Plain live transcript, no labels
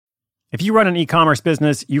If you run an e-commerce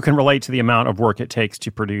business, you can relate to the amount of work it takes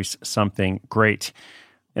to produce something great.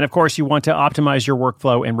 And of course, you want to optimize your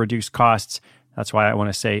workflow and reduce costs. That's why I want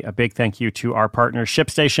to say a big thank you to our partner,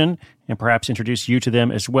 ShipStation, and perhaps introduce you to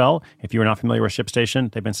them as well. If you are not familiar with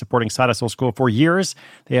ShipStation, they've been supporting Side Hustle School for years.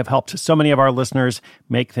 They have helped so many of our listeners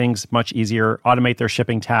make things much easier, automate their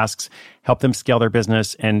shipping tasks, help them scale their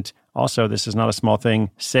business, and also, this is not a small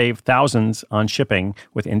thing, save thousands on shipping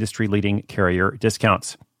with industry-leading carrier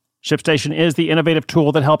discounts. ShipStation is the innovative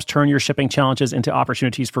tool that helps turn your shipping challenges into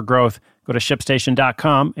opportunities for growth. Go to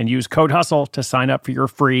ShipStation.com and use code HUSTLE to sign up for your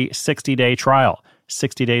free 60-day trial.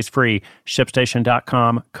 60 days free.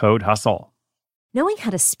 ShipStation.com, code HUSTLE. Knowing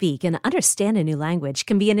how to speak and understand a new language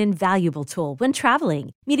can be an invaluable tool when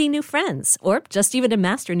traveling, meeting new friends, or just even to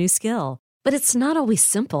master a new skill. But it's not always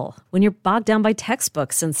simple when you're bogged down by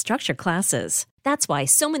textbooks and structured classes. That's why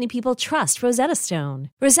so many people trust Rosetta Stone.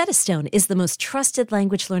 Rosetta Stone is the most trusted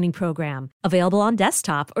language learning program, available on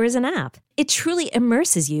desktop or as an app. It truly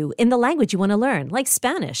immerses you in the language you want to learn, like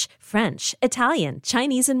Spanish, French, Italian,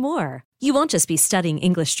 Chinese, and more. You won't just be studying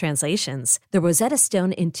English translations. The Rosetta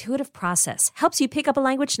Stone intuitive process helps you pick up a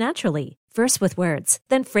language naturally, first with words,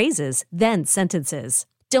 then phrases, then sentences.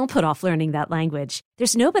 Don't put off learning that language.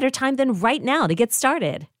 There's no better time than right now to get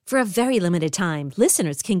started. For a very limited time,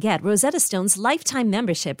 listeners can get Rosetta Stone's lifetime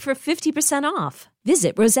membership for 50% off.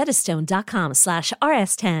 Visit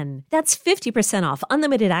rosettastone.com/rs10. That's 50% off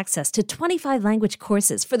unlimited access to 25 language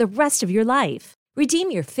courses for the rest of your life. Redeem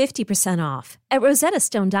your 50% off at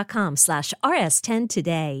rosettastone.com/rs10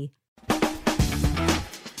 today.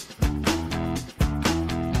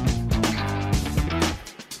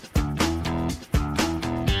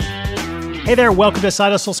 Hey there, welcome to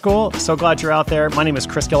Side Hustle School. So glad you're out there. My name is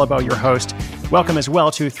Chris Guillebeau, your host. Welcome as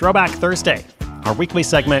well to Throwback Thursday, our weekly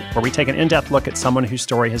segment where we take an in-depth look at someone whose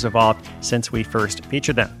story has evolved since we first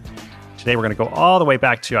featured them. Today, we're going to go all the way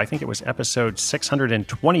back to, I think it was episode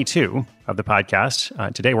 622 of the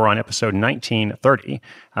podcast. Today, we're on episode 1930.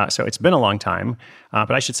 So it's been a long time.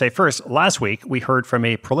 But I should say first, last week, we heard from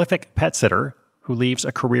a prolific pet sitter who leaves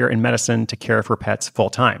a career in medicine to care for pets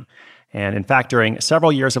full-time. And in fact, during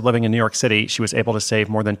several years of living in New York City, she was able to save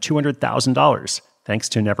more than $200,000 thanks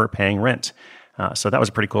to never paying rent. So that was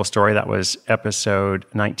a pretty cool story. That was episode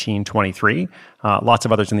 1923. Lots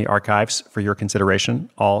of others in the archives for your consideration,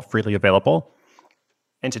 all freely available.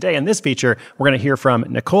 And today in this feature, we're going to hear from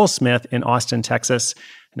Nicole Smith in Austin, Texas.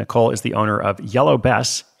 Nicole is the owner of Yellow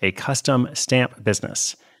Bess, a custom stamp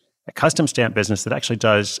business. A custom stamp business that actually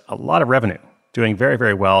does a lot of revenue. Doing very,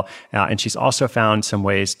 very well. And she's also found some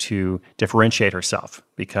ways to differentiate herself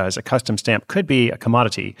because a custom stamp could be a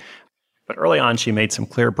commodity. But early on, she made some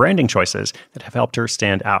clear branding choices that have helped her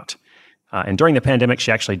stand out. And during the pandemic,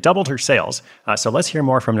 she actually doubled her sales. So let's hear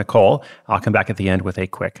more from Nicole. I'll come back at the end with a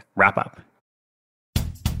quick wrap up.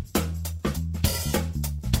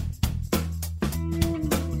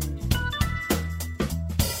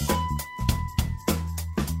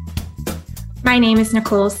 My name is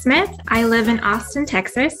Nicole Smith. I live in Austin,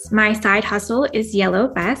 Texas. My side hustle is Yellow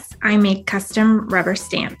Bess. I make custom rubber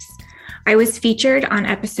stamps. I was featured on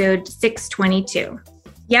episode 622.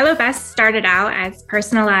 Yellow Bess started out as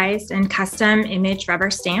personalized and custom image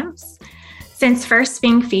rubber stamps. Since first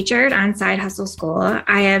being featured on Side Hustle School,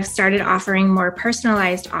 I have started offering more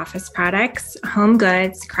personalized office products, home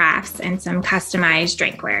goods, crafts, and some customized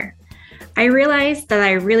drinkware. I realized that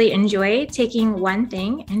I really enjoy taking one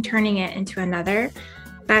thing and turning it into another.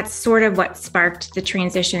 That's sort of what sparked the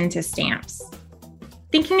transition to stamps.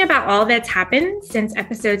 Thinking about all that's happened since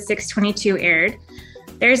episode 622 aired,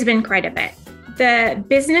 there's been quite a bit. The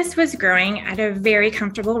business was growing at a very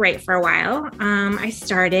comfortable rate for a while. I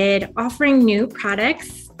started offering new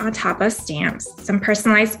products on top of stamps, some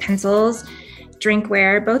personalized pencils,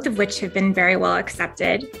 drinkware, both of which have been very well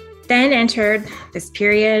accepted. Then entered this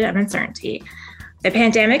period of uncertainty. The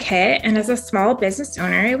pandemic hit, and as a small business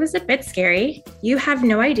owner, it was a bit scary. You have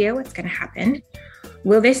no idea what's going to happen.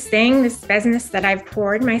 Will this business that I've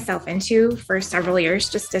poured myself into for several years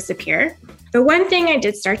just disappear? The one thing I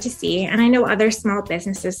did start to see, and I know other small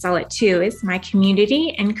businesses saw it too, is my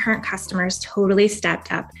community and current customers totally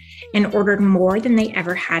stepped up and ordered more than they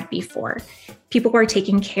ever had before. People were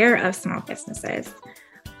taking care of small businesses.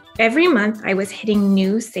 Every month, I was hitting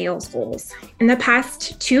new sales goals. In the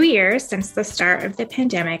past 2 years since the start of the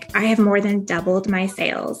pandemic, I have more than doubled my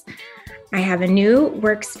sales. I have a new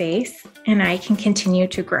workspace, and I can continue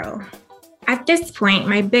to grow. At this point,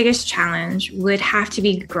 my biggest challenge would have to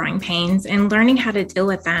be growing pains and learning how to deal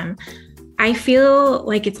with them. I feel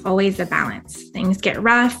like it's always a balance. Things get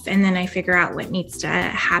rough, and then I figure out what needs to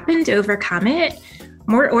happen to overcome it.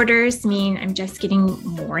 More orders mean I'm just getting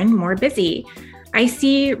more and more busy. I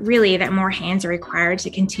see really that more hands are required to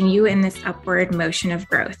continue in this upward motion of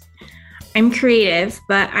growth. I'm creative,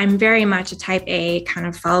 but I'm very much a type A, kind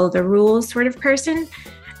of follow the rules sort of person.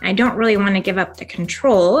 I don't really want to give up the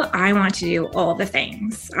control. I want to do all the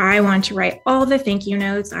things. I want to write all the thank you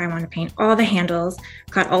notes. I want to paint all the handles,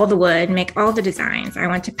 cut all the wood, make all the designs. I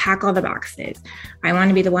want to pack all the boxes. I want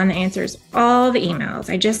to be the one that answers all the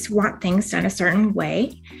emails. I just want things done a certain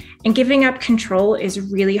way. And giving up control is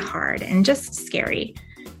really hard and just scary.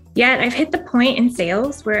 Yet I've hit the point in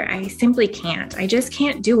sales where I simply can't. I just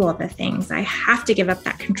can't do all the things. I have to give up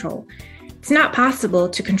that control. It's not possible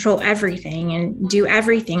to control everything and do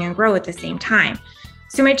everything and grow at the same time.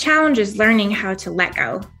 So my challenge is learning how to let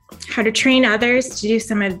go, how to train others to do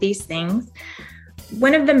some of these things.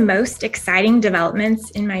 One of the most exciting developments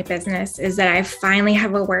in my business is that I finally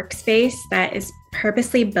have a workspace that is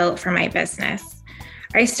purposely built for my business.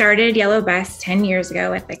 I started Yellow Bess 10 years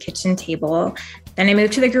ago at the kitchen table. Then I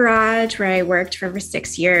moved to the garage where I worked for over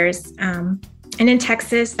 6 years. And in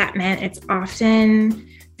Texas, that meant it's often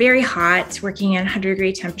very hot, working in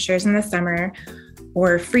 100-degree temperatures in the summer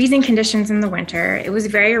or freezing conditions in the winter. It was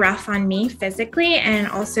very rough on me physically and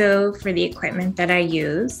also for the equipment that I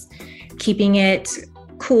use. Keeping it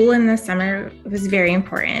cool in the summer was very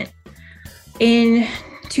important. In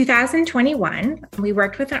 2021, we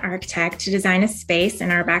worked with an architect to design a space in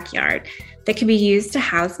our backyard that could be used to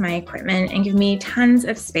house my equipment and give me tons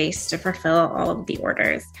of space to fulfill all of the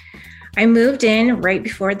orders. I moved in right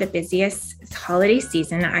before the busiest holiday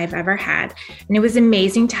season I've ever had, and it was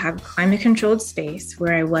amazing to have climate-controlled space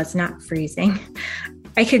where I was not freezing.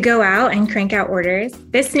 I could go out and crank out orders.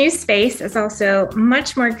 This new space is also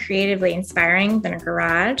much more creatively inspiring than a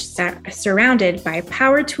garage surrounded by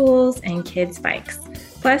power tools and kids' bikes.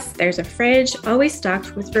 Plus, there's a fridge always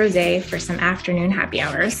stocked with rosé for some afternoon happy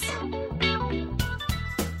hours.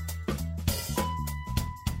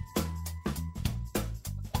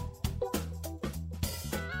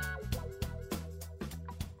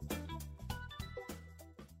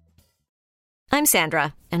 I'm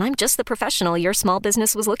Sandra, and I'm just the professional your small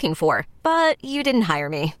business was looking for. But you didn't hire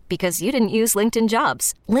me because you didn't use LinkedIn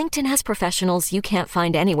Jobs. LinkedIn has professionals you can't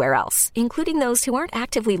find anywhere else, including those who aren't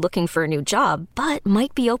actively looking for a new job, but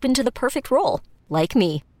might be open to the perfect role, like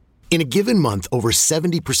me. In a given month, over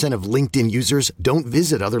 70% of LinkedIn users don't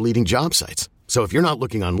visit other leading job sites. So if you're not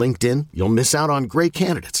looking on LinkedIn, you'll miss out on great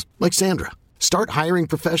candidates like Sandra. Start hiring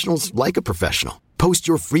professionals like a professional. Post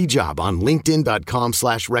your free job on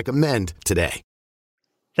linkedin.com/recommend today.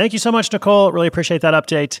 Thank you so much, Nicole. Really appreciate that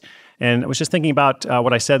update. And I was just thinking about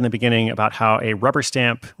what I said in the beginning about how a rubber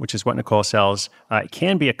stamp, which is what Nicole sells,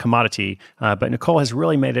 can be a commodity, but Nicole has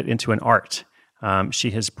really made it into an art.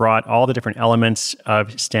 She has brought all the different elements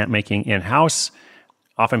of stamp making in-house.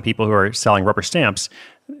 Often people who are selling rubber stamps,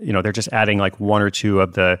 they're just adding like one or two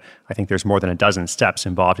of I think there's more than a dozen steps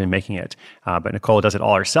involved in making it. But Nicole does it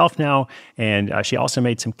all herself now. And she also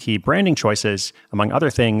made some key branding choices. Among other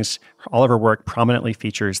things, all of her work prominently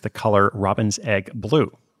features the color robin's egg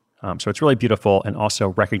blue. So it's really beautiful and also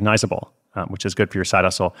recognizable, which is good for your side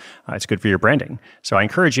hustle. It's good for your branding. So I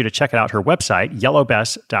encourage you to check out her website,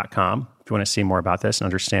 yellowbess.com. If you want to see more about this and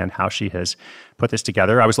understand how she has put this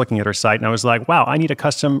together. I was looking at her site and I was like, wow, I need a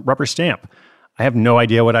custom rubber stamp. I have no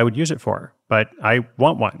idea what I would use it for, but I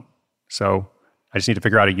want one. So I just need to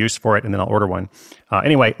figure out a use for it and then I'll order one.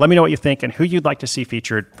 Anyway, let me know what you think and who you'd like to see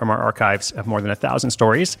featured from our archives of more than 1,000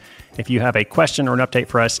 stories. If you have a question or an update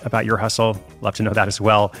for us about your hustle, love to know that as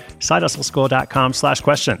well.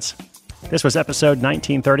 SideHustleSchool.com/questions. This was episode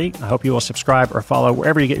 1930. I hope you will subscribe or follow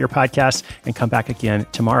wherever you get your podcasts and come back again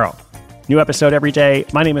tomorrow. New episode every day.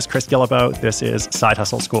 My name is Chris Guillebeau. This is Side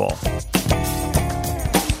Hustle School.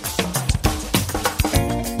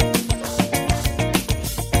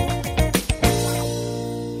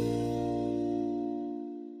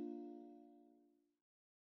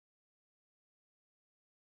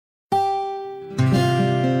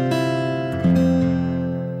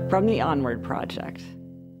 From the Onward Project.